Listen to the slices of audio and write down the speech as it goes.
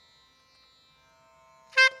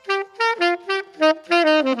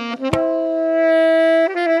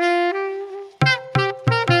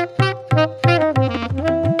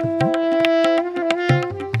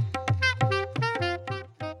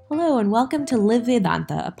welcome to Live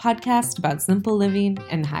Vedanta, a podcast about simple living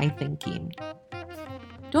and high thinking.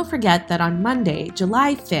 Don't forget that on Monday,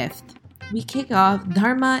 July 5th, we kick off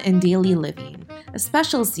Dharma and Daily Living, a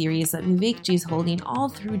special series that Vivekji is holding all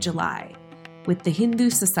through July with the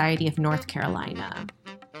Hindu Society of North Carolina.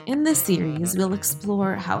 In this series, we'll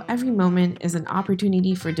explore how every moment is an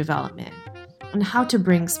opportunity for development and how to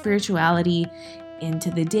bring spirituality into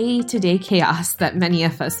the day-to-day chaos that many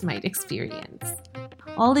of us might experience.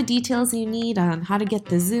 All the details you need on how to get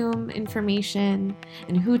the Zoom information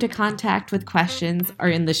and who to contact with questions are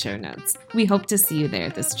in the show notes. We hope to see you there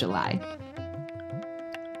this July.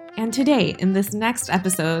 And today, in this next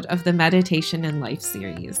episode of the Meditation and Life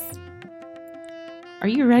series, are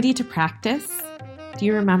you ready to practice? Do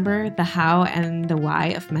you remember the how and the why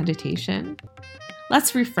of meditation?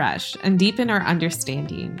 Let's refresh and deepen our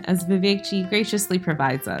understanding as Vivekji graciously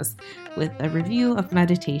provides us with a review of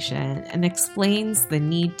meditation and explains the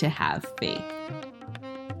need to have faith.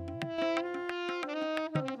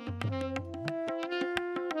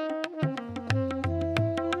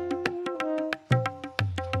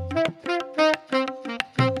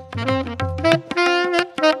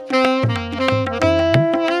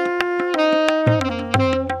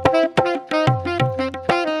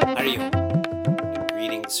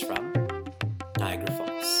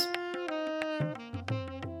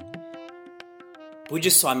 Pujya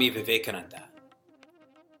Swami Vivekananda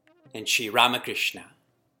and Sri Ramakrishna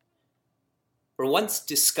were once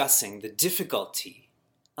discussing the difficulty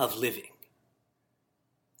of living.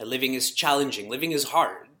 That living is challenging, living is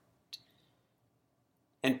hard.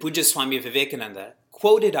 And Pujya Swami Vivekananda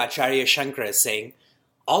quoted Acharya Shankara as saying,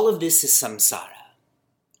 all of this is samsara,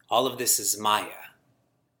 all of this is maya.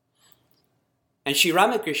 And Sri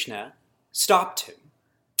Ramakrishna stopped him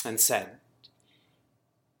and said,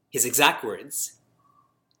 his exact words,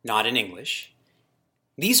 not in English,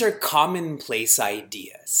 these are commonplace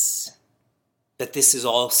ideas, that this is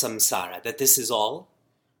all samsara, that this is all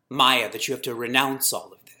maya, that you have to renounce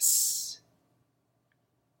all of this.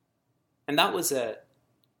 And that was a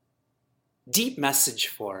deep message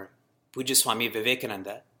for Pujya Swami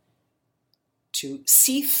Vivekananda to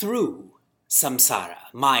see through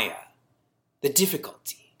samsara, maya, the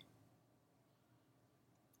difficulty.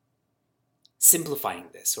 Simplifying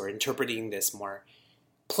this or interpreting this more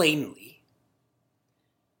plainly,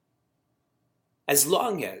 as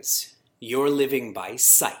long as you're living by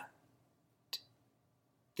sight,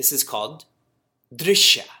 this is called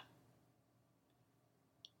drishya,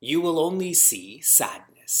 you will only see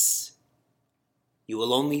sadness. You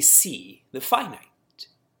will only see the finite.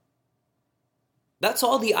 That's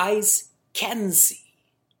all the eyes can see.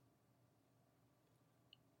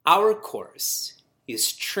 Our course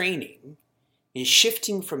is training in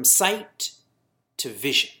shifting from sight to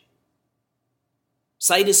vision.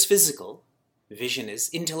 Sight is physical, vision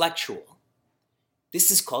is intellectual.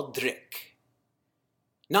 This is called drik.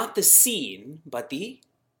 Not the seen, but the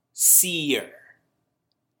seer.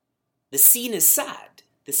 The seen is sad,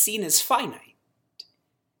 the seen is finite.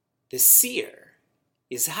 The seer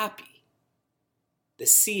is happy. The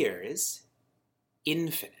seer is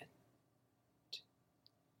infinite.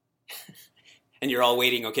 And you're all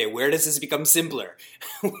waiting, okay, where does this become simpler?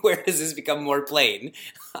 Where does this become more plain?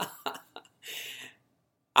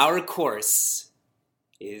 Our course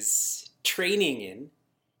is training in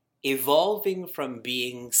evolving from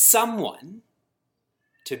being someone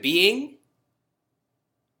to being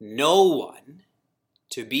no one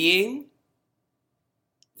to being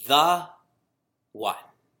the one.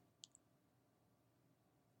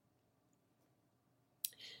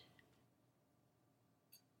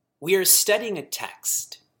 We are studying a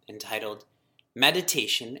text entitled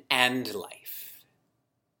Meditation and Life.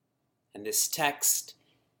 And this text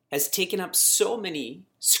has taken up so many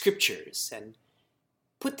scriptures and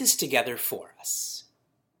put this together for us.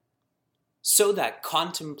 So that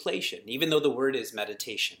contemplation, even though the word is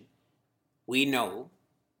meditation, we know,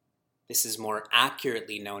 this is more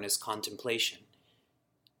accurately known as contemplation,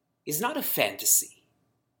 is not a fantasy,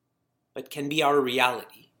 but can be our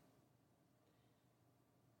reality.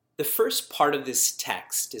 The first part of this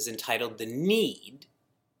text is entitled The Need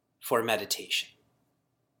for Meditation.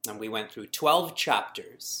 And we went through 12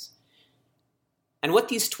 chapters. And what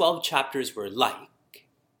these 12 chapters were like,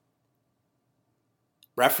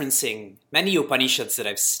 referencing many Upanishads that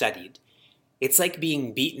I've studied, it's like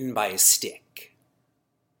being beaten by a stick.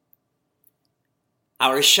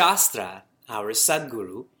 Our Shastra, our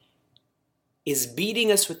Sadguru, is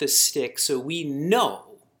beating us with a stick so we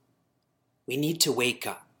know we need to wake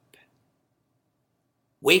up.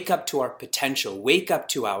 Wake up to our potential. Wake up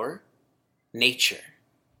to our nature.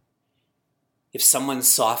 if someone's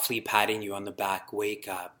softly patting you on the back, wake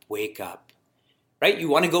up, right? You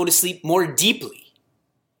want to go to sleep more deeply.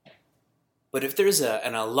 But if there's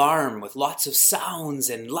an alarm with lots of sounds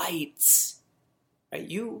and lights, right,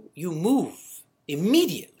 you move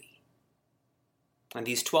immediately. And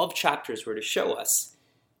these 12 chapters were to show us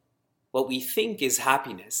what we think is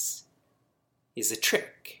happiness is a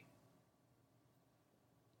trick.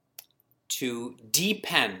 To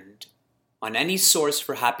depend on any source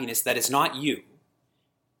for happiness that is not you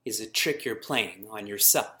is a trick you're playing on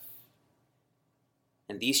yourself.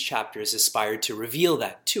 And these chapters aspire to reveal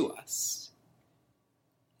that to us.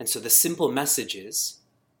 And so the simple message is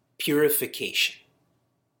purification.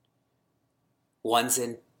 One's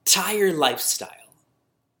entire lifestyle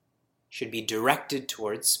should be directed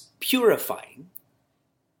towards purifying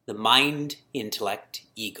the mind, intellect,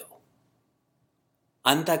 ego.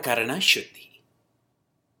 Antakarana Shuddhi.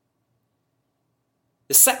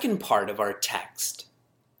 The second part of our text,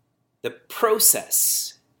 the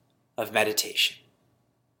process of meditation.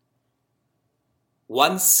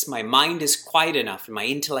 Once my mind is quiet enough and my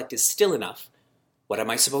intellect is still enough, what am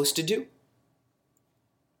I supposed to do?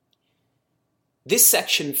 This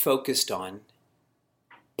section focused on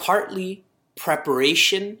partly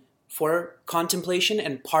preparation for contemplation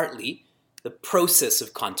and partly the process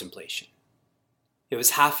of contemplation. It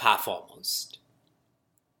was half almost.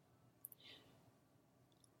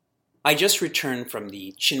 I just returned from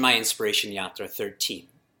the Chinmaya Inspiration Yatra 13.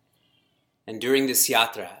 And during this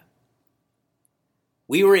yatra,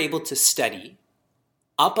 we were able to study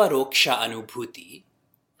Aparoksha Anubhuti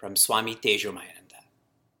from Swami Tejomayananda.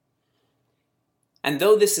 And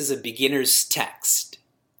though this is a beginner's text,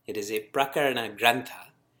 it is a Prakarana Grantha,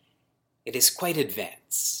 it is quite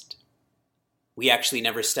advanced. We actually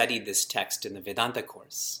never studied this text in the Vedanta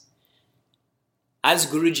course. As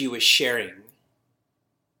Guruji was sharing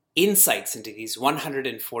insights into these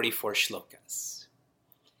 144 shlokas,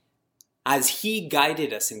 as he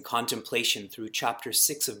guided us in contemplation through chapter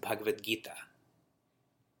 6 of Bhagavad Gita,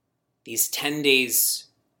 these 10 days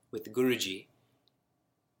with Guruji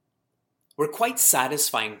were quite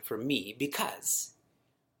satisfying for me because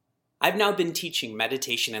I've now been teaching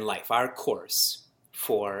Meditation in Life, our course,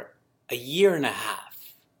 for a year and a half.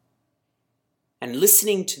 And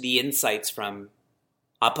listening to the insights from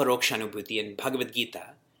Aparokshanubhuti and Bhagavad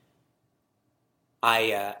Gita,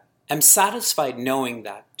 I am satisfied knowing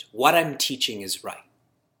that what I'm teaching is right.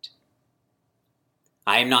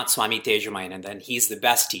 I am not Swami Tejomayananda, and he's the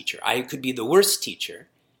best teacher. I could be the worst teacher,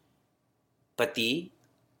 but the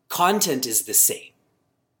content is the same.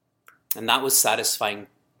 And that was satisfying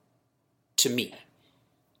to me,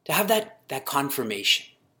 to have that confirmation.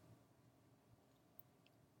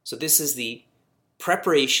 So this is the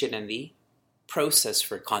preparation and the process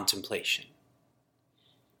for contemplation.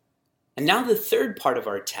 And now the third part of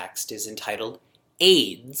our text is entitled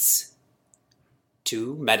Aids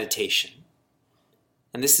to Meditation.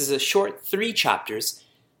 And this is a short 3 chapters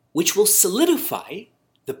which will solidify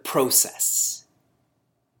the process.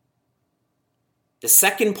 The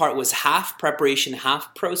second part was half preparation,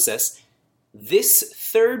 half process. This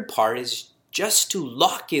third part is just to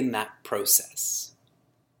lock in that process.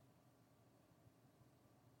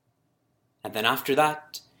 And then after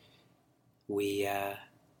that, we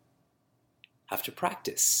have to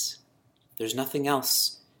practice. There's nothing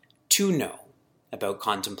else to know about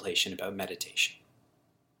contemplation, about meditation.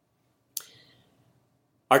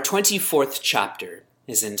 Our 24th chapter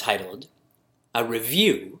is entitled A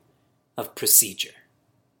Review of Procedure.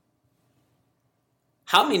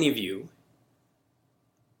 How many of you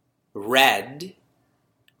read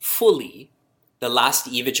fully the last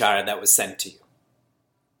e-vichara that was sent to you?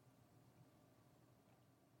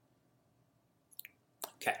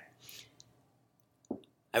 Okay.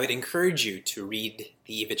 I would encourage you to read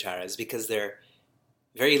the e-vicharas because they're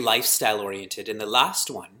very lifestyle oriented, and the last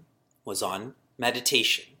one was on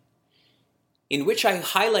meditation, in which I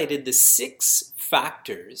highlighted the 6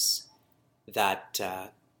 factors that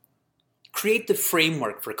create the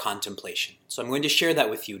framework for contemplation. So I'm going to share that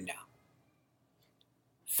with you now.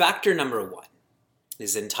 Factor number 1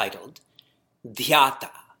 is entitled Dhyata.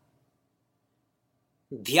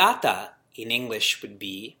 Dhyata in English would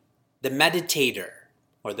be the meditator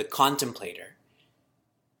or the contemplator.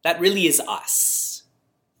 That really is us.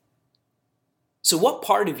 So what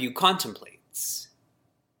part of you contemplates?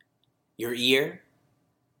 Your ear?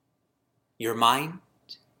 Your mind?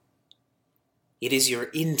 It is your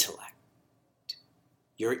intellect.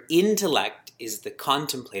 Your intellect is the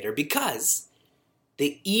contemplator because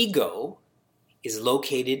the ego is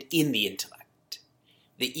located in the intellect.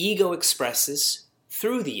 The ego expresses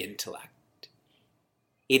through the intellect.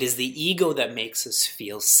 It is the ego that makes us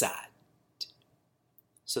feel sad.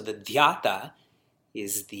 So the dhyata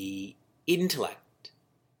is the intellect.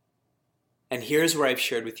 And here's where I've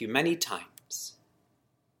shared with you many times.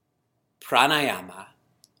 Pranayama,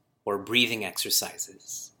 or breathing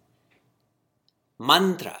exercises,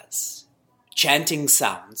 mantras, chanting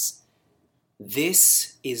sounds,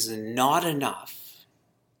 this is not enough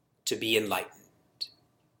to be enlightened.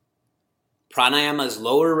 Pranayama is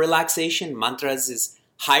lower relaxation, mantras is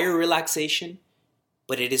higher relaxation,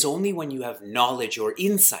 but it is only when you have knowledge or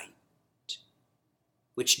insight,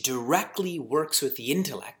 which directly works with the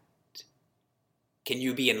intellect, can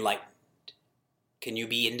you be enlightened. Can you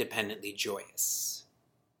be independently joyous?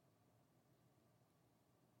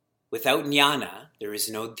 Without jnana, there is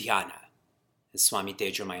no dhyana, as Swami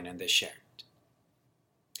Tejomayananda shared.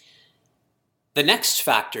 The next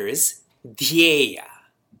factor is dhyeya.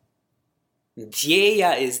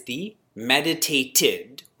 Dhyeya is the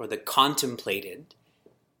meditated or the contemplated.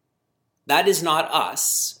 That is not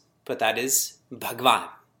us, but that is Bhagwan.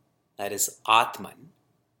 That is Atman.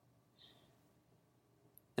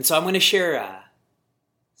 And so I'm going to share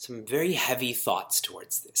some very heavy thoughts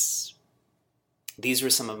towards this. These were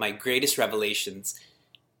some of my greatest revelations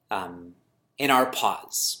in our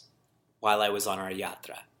pause while I was on our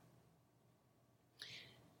yatra.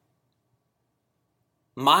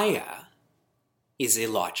 Maya is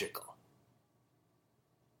illogical.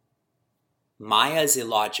 Maya is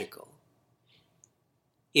illogical.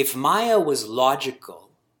 If Maya was logical,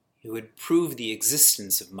 it would prove the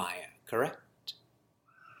existence of Maya, correct?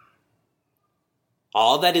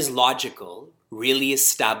 All that is logical really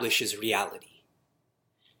establishes reality.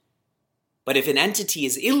 But if an entity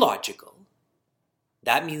is illogical,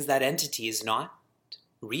 that means that entity is not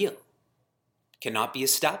real, cannot be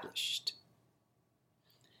established.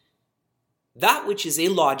 That which is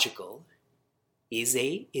illogical is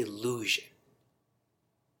an illusion.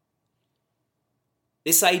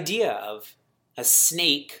 This idea of a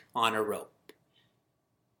snake on a rope,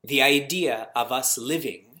 the idea of us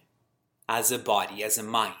living as a body, as a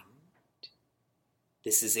mind,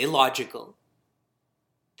 this is illogical.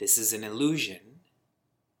 This is an illusion.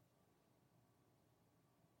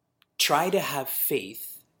 Try to have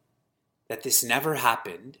faith that this never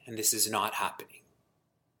happened and this is not happening.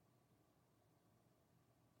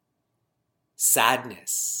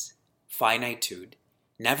 Sadness, finitude,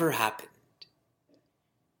 never happened,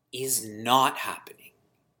 is not happening.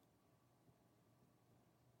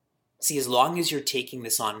 See, as long as you're taking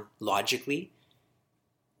this on logically,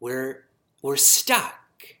 we're stuck.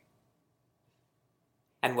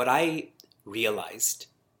 And what I realized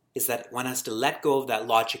is that one has to let go of that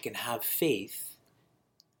logic and have faith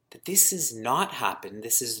that this is not happened,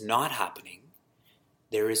 this is not happening.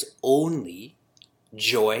 There is only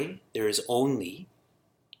joy, there is only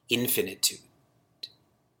infinitude.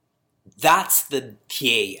 That's the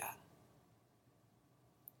dhyeya.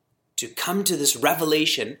 To come to this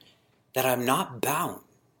revelation that I'm not bound.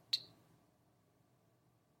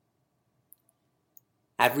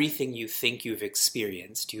 Everything you think you've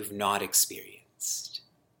experienced, you've not experienced.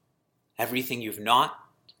 Everything you've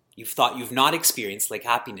thought you've not experienced, like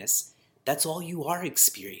happiness, that's all you are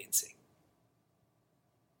experiencing.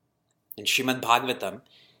 In Srimad Bhagavatam,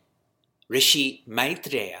 Rishi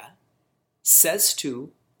Maitreya says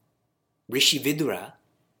to Rishi Vidura,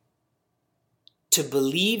 to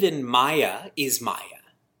believe in Maya is Maya.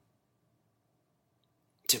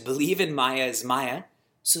 To believe in Maya is Maya.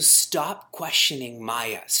 So stop questioning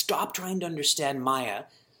Maya. Stop trying to understand Maya.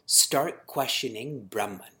 Start questioning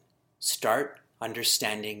Brahman. Start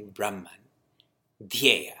understanding Brahman.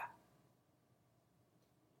 Dhyeya.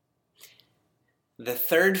 The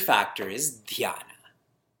third factor is dhyana.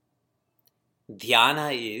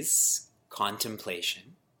 Dhyana is contemplation.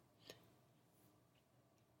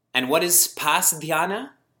 And what is past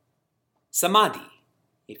dhyana? Samadhi.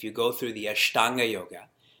 If you go through the Ashtanga Yoga.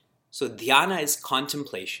 So dhyana is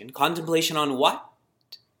contemplation. Contemplation on what?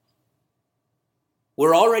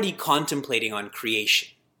 We're already contemplating on creation.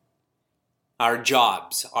 Our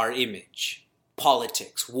jobs, our image,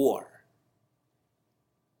 politics, war.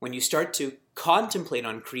 When you start to contemplate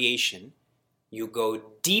on creation, you go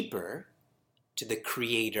deeper to the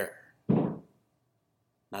creator.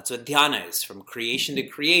 That's what dhyana is, from creation to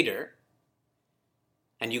creator.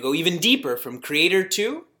 And you go even deeper from creator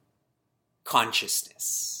to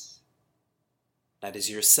consciousness. That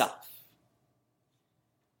is yourself.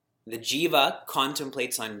 The jiva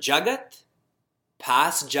contemplates on Jagat.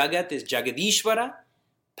 Past Jagat is Jagadishvara.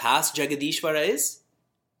 Past Jagadishvara is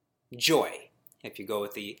joy. If you go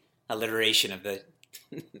with the alliteration of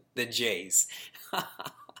the J's.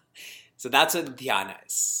 So that's what dhyana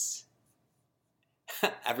is.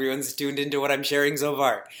 Everyone's tuned into what I'm sharing so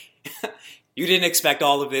far. You didn't expect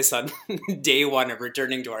all of this on day one of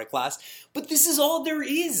returning to our class, but this is all there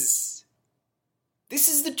is. This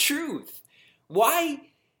is the truth.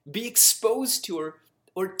 Why be exposed to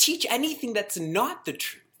or teach anything that's not the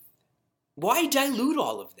truth? Why dilute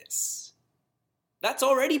all of this? That's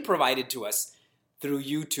already provided to us through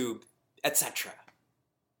YouTube, etc.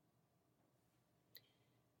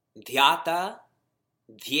 Dhyata,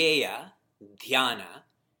 dhyeya, dhyana.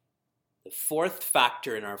 The fourth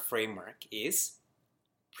factor in our framework is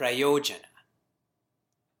prayojana.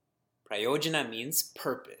 Prayojana means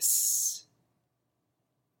purpose.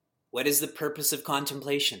 What is the purpose of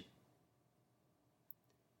contemplation?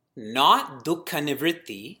 Not dukkha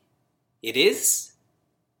nivritti, it is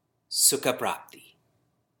sukha prapti.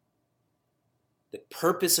 The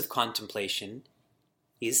purpose of contemplation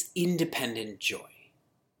is independent joy.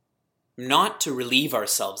 Not to relieve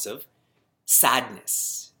ourselves of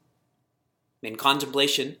sadness. In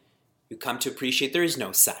contemplation, you come to appreciate there is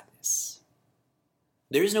no sadness.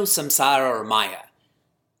 There is no samsara or maya,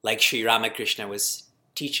 like Sri Ramakrishna was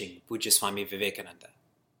teaching Pujya Swami Vivekananda.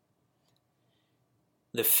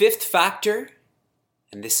 The fifth factor,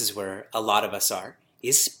 and this is where a lot of us are,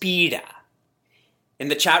 is pida. In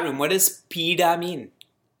the chat room, what does pida mean?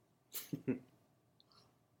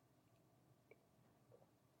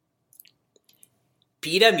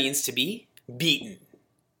 Pida means to be beaten.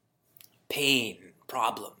 Pain,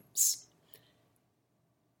 problems.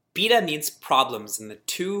 Pida means problems, and the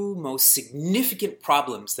two most significant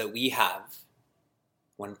problems that we have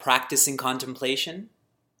when practicing contemplation: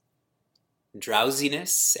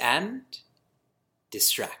 drowsiness and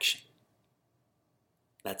distraction.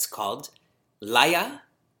 That's called laya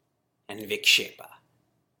and vikshepa.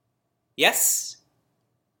 Yes?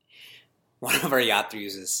 One of our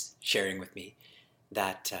yatris is sharing with me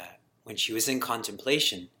that when she was in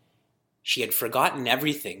contemplation, she had forgotten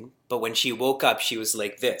everything, but when she woke up, she was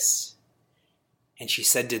like this. And she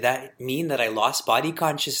said, "Did that mean that I lost body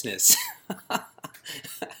consciousness?"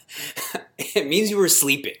 It means you were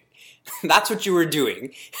sleeping. That's what you were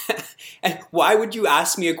doing. And why would you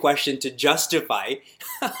ask me a question to justify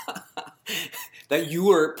that you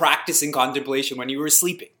were practicing contemplation when you were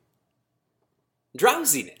sleeping?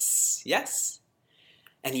 Drowsiness, yes.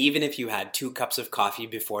 And even if you had 2 cups of coffee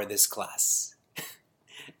before this class,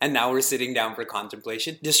 and now we're sitting down for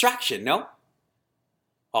contemplation, distraction, no?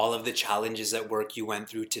 All of the challenges at work you went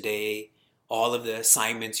through today, all of the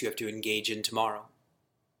assignments you have to engage in tomorrow.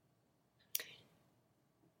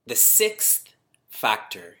 The 6th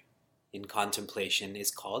factor in contemplation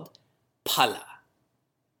is called phala.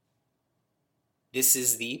 This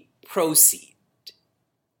is the proceed.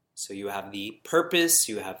 So you have the purpose,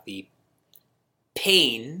 you have the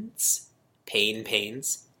pains,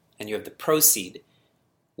 and you have the proceed.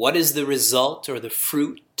 What is the result or the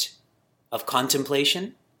fruit of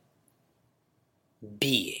contemplation?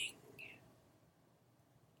 Being.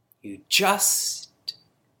 You just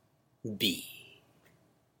be.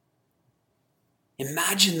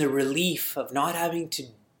 Imagine the relief of not having to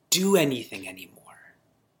do anything anymore.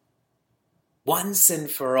 Once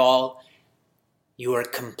and for all, you are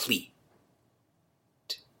complete.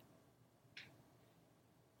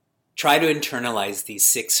 Try to internalize these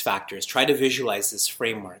 6 factors. Try to visualize this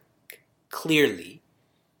framework clearly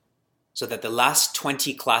so that the last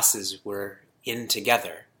 20 classes we're in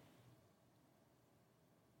together,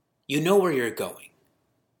 you know where you're going.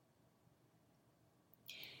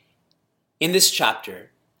 In this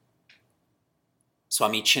chapter,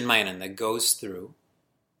 Swami Chinmayananda goes through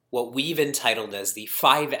what we've entitled as the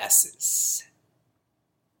 5 S's.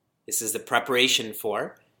 This is the preparation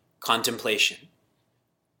for contemplation.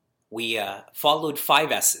 We followed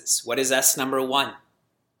 5 S's. What is S number 1?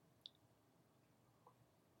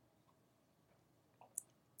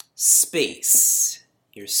 Space.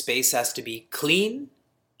 Your space has to be clean,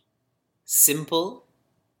 simple,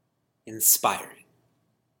 inspiring.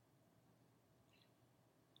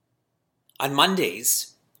 On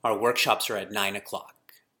Mondays, our workshops are at 9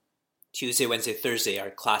 o'clock. Tuesday, Wednesday, Thursday, our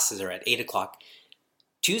classes are at 8 o'clock.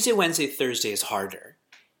 Tuesday, Wednesday, Thursday is harder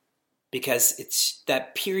because it's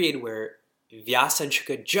that period where Vyasa and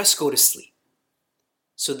Shuka just go to sleep.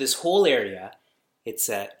 So this whole area, it's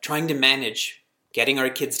trying to manage getting our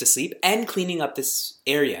kids to sleep and cleaning up this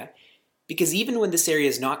area, because even when this area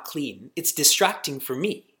is not clean, it's distracting for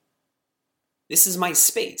me. This is my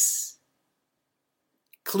space.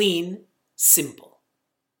 Clean, simple,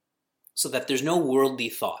 so that there's no worldly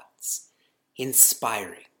thoughts.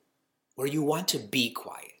 Inspiring, where you want to be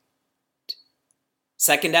quiet.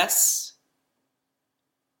 Second S,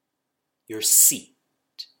 your seat.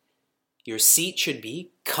 Your seat should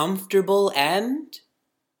be comfortable and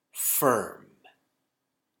firm.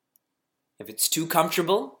 If it's too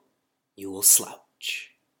comfortable, you will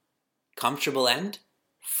slouch. Comfortable and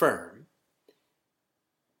firm.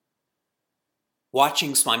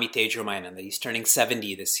 Watching Swami Tejamayana, he's turning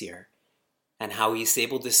 70 this year, and how he's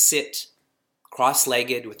able to sit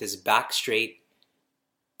cross-legged with his back straight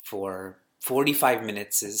for 45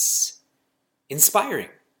 minutes is inspiring.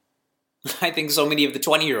 I think so many of the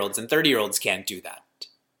 20-year-olds and 30-year-olds can't do that,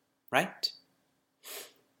 right?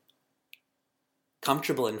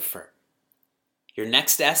 Comfortable and firm. Your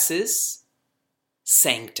next S is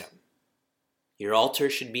sanctum. Your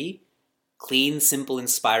altar should be clean, simple,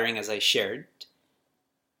 inspiring, as I shared.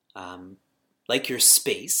 Like your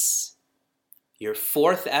space. Your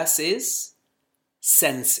fourth S is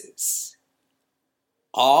senses.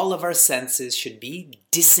 All of our senses should be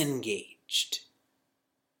disengaged.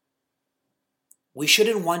 We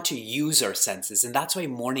shouldn't want to use our senses, and that's why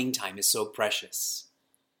morning time is so precious.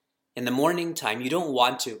 In the morning time, you don't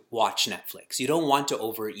want to watch Netflix. You don't want to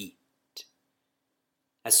overeat.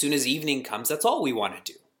 As soon as evening comes, that's all we want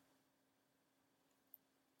to do.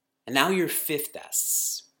 And now your fifth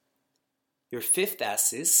S. Your fifth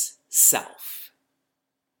S is self.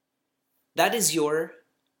 That is your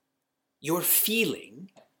feeling.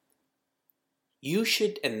 You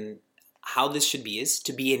should, and how this should be, is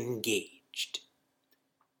to be engaged.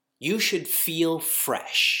 You should feel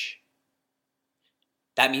fresh.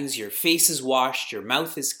 That means your face is washed, your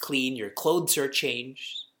mouth is clean, your clothes are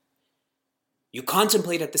changed. You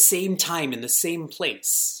contemplate at the same time in the same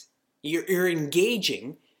place. You're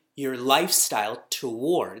engaging your lifestyle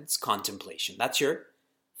towards contemplation. That's your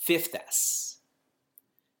fifth S.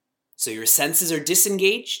 So your senses are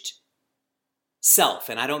disengaged. Self,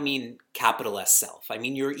 and I don't mean capital S self. I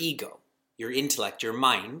mean your ego, your intellect, your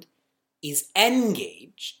mind is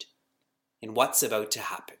engaged in what's about to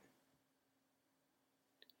happen.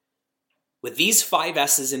 With these 5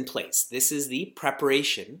 S's in place, this is the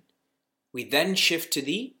preparation. We then shift to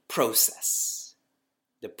the process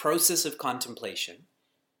of contemplation.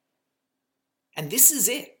 And this is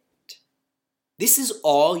it. This is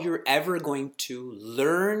all you're ever going to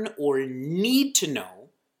learn or need to know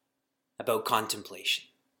about contemplation.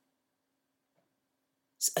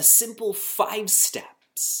 It's a simple 5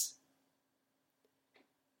 steps.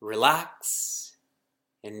 Relax,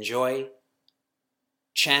 enjoy,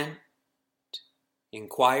 chant,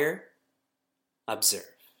 inquire, observe.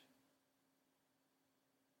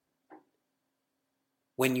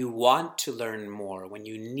 When you want to learn more, when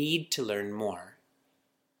you need to learn more,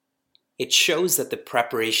 it shows that the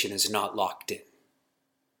preparation is not locked in.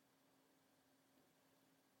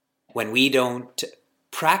 When we don't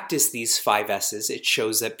practice these 5 S's, it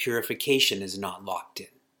shows that purification is not locked in.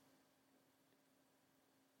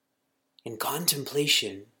 In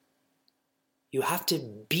contemplation, you have to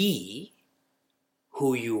be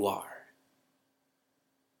who you are.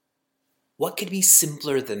 What could be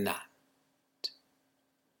simpler than that?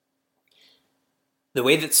 The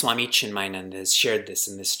way that Swami Chinmayananda has shared this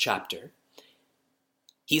in this chapter,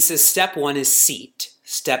 he says step 1 is seat,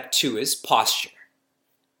 step 2 is posture.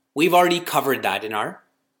 We've already covered that in our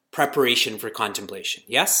preparation for contemplation.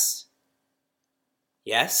 Yes?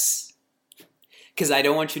 Yes? Because I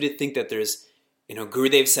don't want you to think that there's,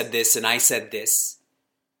 Gurudev said this and I said this.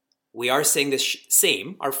 We are saying this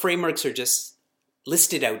same. Our frameworks are just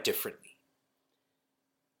listed out differently.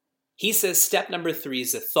 He says step number 3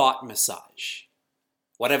 is a thought massage.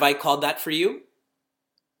 What have I called that for you?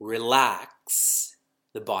 Relax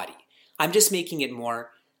the body. I'm just making it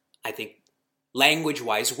more, I think,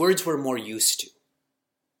 language-wise, words we're more used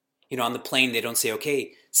to. On the plane, they don't say,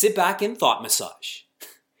 okay, sit back and thought massage.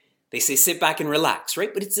 They say sit back and relax,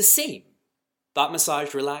 right? But it's the same. Thought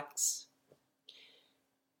massage, relax.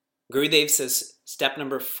 Gurudev says step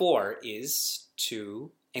number 4 is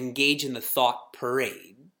to engage in the thought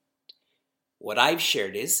parade. What I've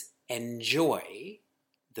shared is enjoy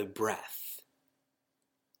the breath.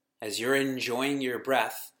 As you're enjoying your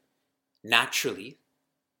breath, naturally,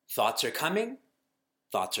 thoughts are coming,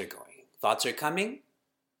 thoughts are going. Thoughts are coming,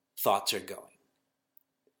 thoughts are going.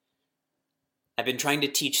 I've been trying to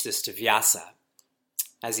teach this to Vyasa.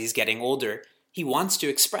 As he's getting older, he wants to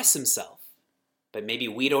express himself, but maybe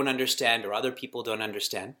we don't understand or other people don't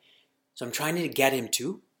understand. So I'm trying to get him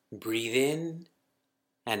to breathe in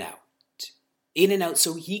and out,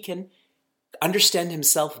 so he can understand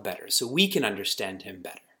himself better, so we can understand him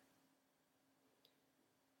better.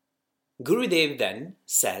 Gurudev then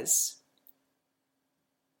says,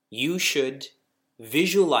 you should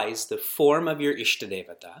visualize the form of your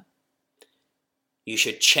Ishtadevata you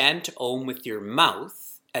should chant Om with your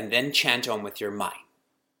mouth and then chant Om with your mind.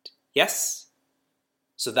 Yes?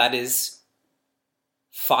 So that is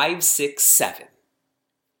 5, 6, 7.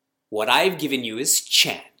 What I've given you is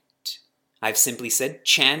chant. I've simply said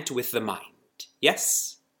chant with the mind.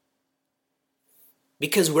 Yes?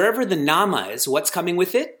 Because wherever the nama is, what's coming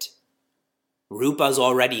with it? Rupa's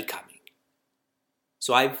already coming.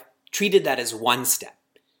 So I've treated that as one step.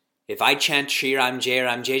 If I chant Shri Ram, Jai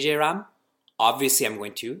Ram, Jai Jai Ram, obviously I'm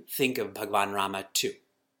going to think of Bhagwan Rama too.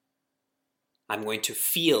 I'm going to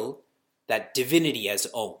feel that divinity as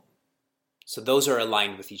Om. So those are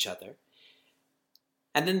aligned with each other.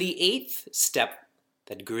 And then the 8th step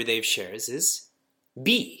that Gurudev shares is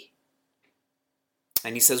be.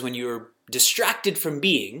 And he says when you're distracted from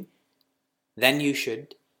being, then you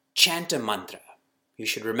should chant a mantra. You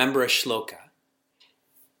should remember a shloka.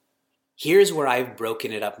 Here's where I've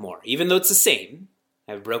broken it up more. Even though it's the same,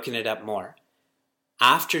 I've broken it up more.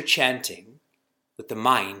 After chanting with the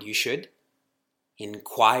mind, you should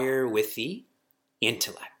inquire with the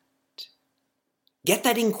intellect. Get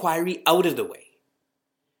that inquiry out of the way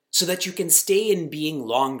so that you can stay in being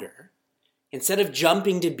longer. Instead of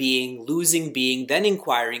jumping to being, losing being, then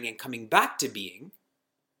inquiring and coming back to being,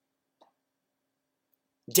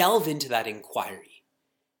 delve into that inquiry.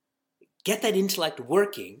 Get that intellect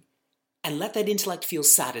working and let that intellect feel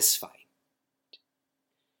satisfied.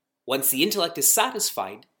 Once the intellect is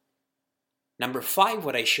satisfied, number 5,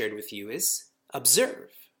 what I shared with you is observe.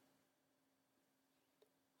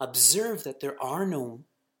 Observe that there are no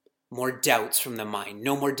more doubts from the mind,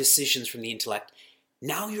 no more decisions from the intellect.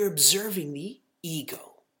 Now you're observing the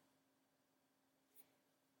ego.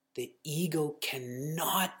 The ego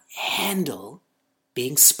cannot handle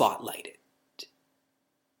being spotlighted.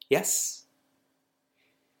 Yes?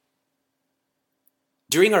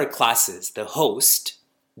 During our classes, the host,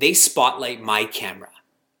 they spotlight my camera.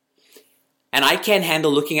 And I can't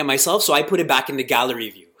handle looking at myself, so I put it back in the gallery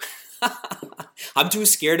view. I'm too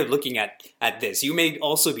scared of looking at this. You may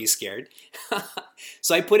also be scared.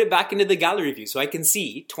 So I put it back into the gallery view so I can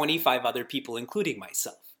see 25 other people, including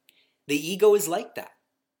myself. The ego is like that.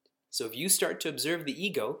 So if you start to observe the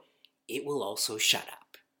ego, it will also shut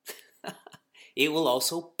up. It will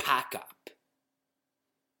also pack up.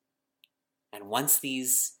 And once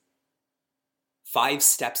these 5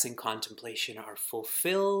 steps in contemplation are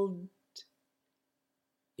fulfilled,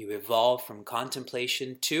 you evolve from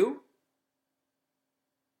contemplation to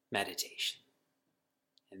meditation.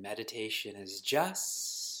 And meditation is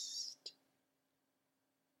just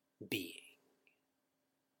being.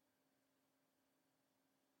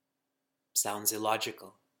 Sounds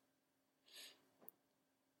illogical.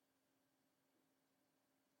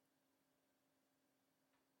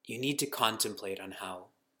 You need to contemplate on how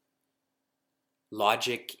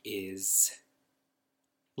logic is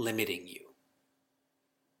limiting you.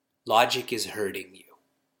 Logic is hurting you.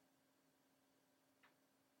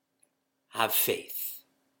 Have faith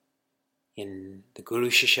in the Guru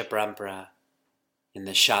Shishya Parampara, in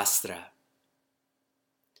the Shastra.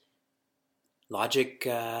 Logic,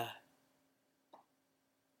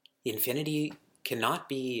 infinity cannot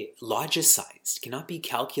be logicized, cannot be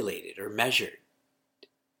calculated or measured.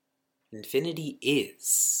 Infinity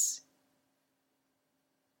is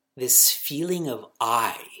this feeling of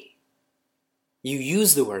I. You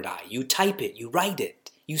use the word I, you type it, you write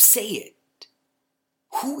it, you say it.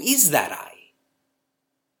 Who is that I?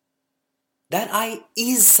 That I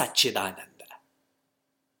is Satchidananda.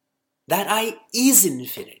 That I is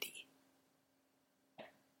infinity.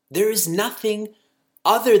 There is nothing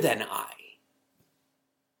other than I.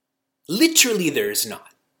 Literally, there is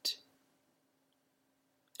not.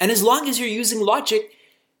 And as long as you're using logic,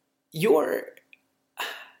 you're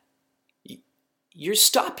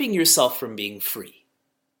stopping yourself from being free.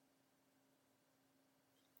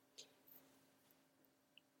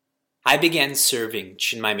 I began serving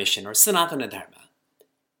Chinmay Mission or Sanatana Dharma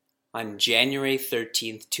on January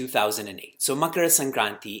 13th, 2008. So Makara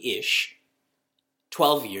Sankranti-ish,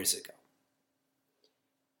 12 years ago.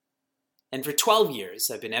 And for 12 years,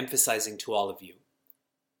 I've been emphasizing to all of you,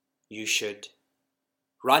 you should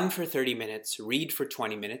run for 30 minutes, read for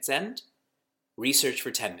 20 minutes, and research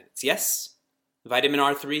for 10 minutes. Yes? Vitamin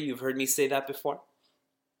R3, you've heard me say that before.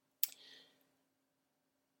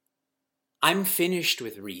 I'm finished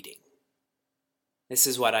with reading. This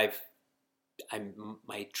is what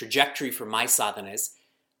my trajectory for my sadhana is,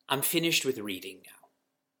 I'm finished with reading now.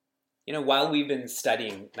 You know, while we've been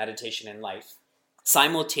studying meditation and life,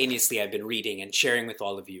 simultaneously I've been reading and sharing with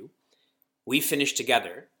all of you. We finished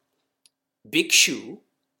together Bhikshuka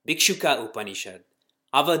Upanishad,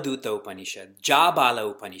 Avaduta Upanishad, Jabala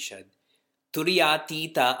Upanishad,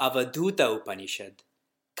 Turiyatita Avadhuta Upanishad,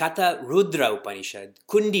 Katha Rudra Upanishad,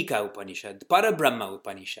 Kundika Upanishad, Parabrahma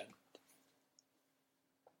Upanishad.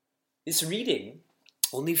 This reading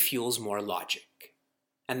only fuels more logic.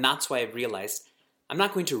 And that's why I've realized I'm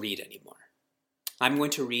not going to read anymore. I'm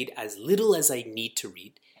going to read as little as I need to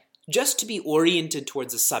read, just to be oriented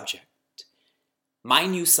towards a subject. My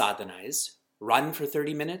new sadhana is run for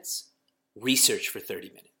 30 minutes, research for 30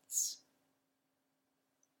 minutes.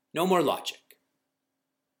 No more logic,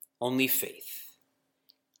 only faith.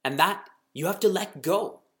 And that you have to let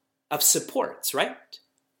go of supports, right?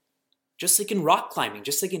 Just like in rock climbing,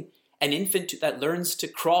 just like in an infant that learns to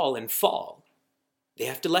crawl and fall, they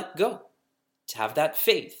have to let go to have that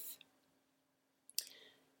faith.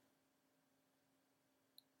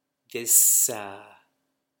 This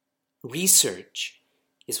research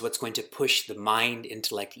is what's going to push the mind,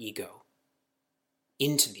 intellect, ego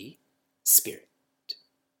into the spirit.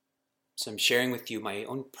 So I'm sharing with you my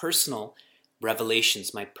own personal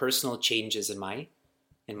revelations, my personal changes in my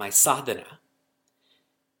sadhana.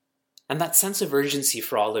 And that sense of urgency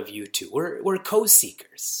for all of you too. We're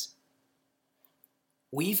co-seekers.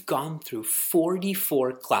 We've gone through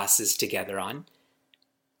 44 classes together on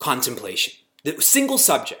contemplation, the single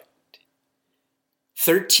subject.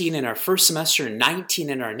 13 in our first semester, 19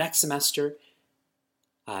 in our next semester,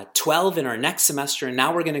 12 in our next semester, and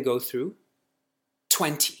now we're going to go through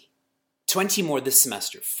 20 more this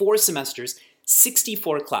semester. 4 semesters,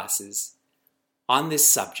 64 classes on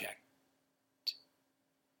this subject.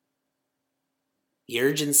 The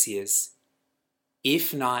urgency is,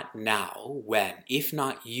 if not now, when? If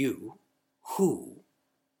not you, who?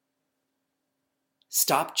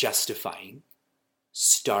 Stop justifying,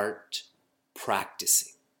 start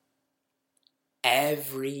practicing.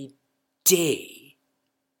 Every day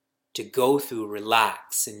to go through,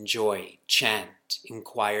 relax, enjoy, chant,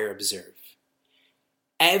 inquire, observe.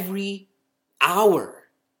 Every hour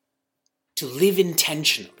to live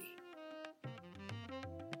intentionally.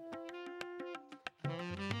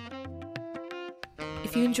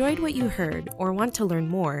 If you enjoyed what you heard or want to learn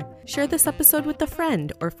more, share this episode with a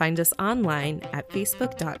friend or find us online at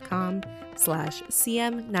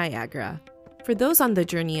facebook.com/cmniagara. For those on the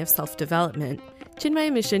journey of self-development,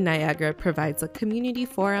 Chinmaya Mission Niagara provides a community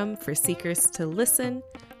forum for seekers to listen,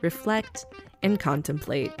 reflect, and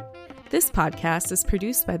contemplate. This podcast is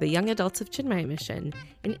produced by the Young Adults of Chinmaya Mission,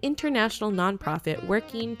 an international nonprofit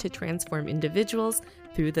working to transform individuals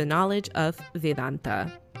through the knowledge of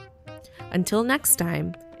Vedanta. Until next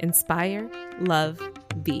time, inspire, love,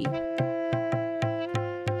 be.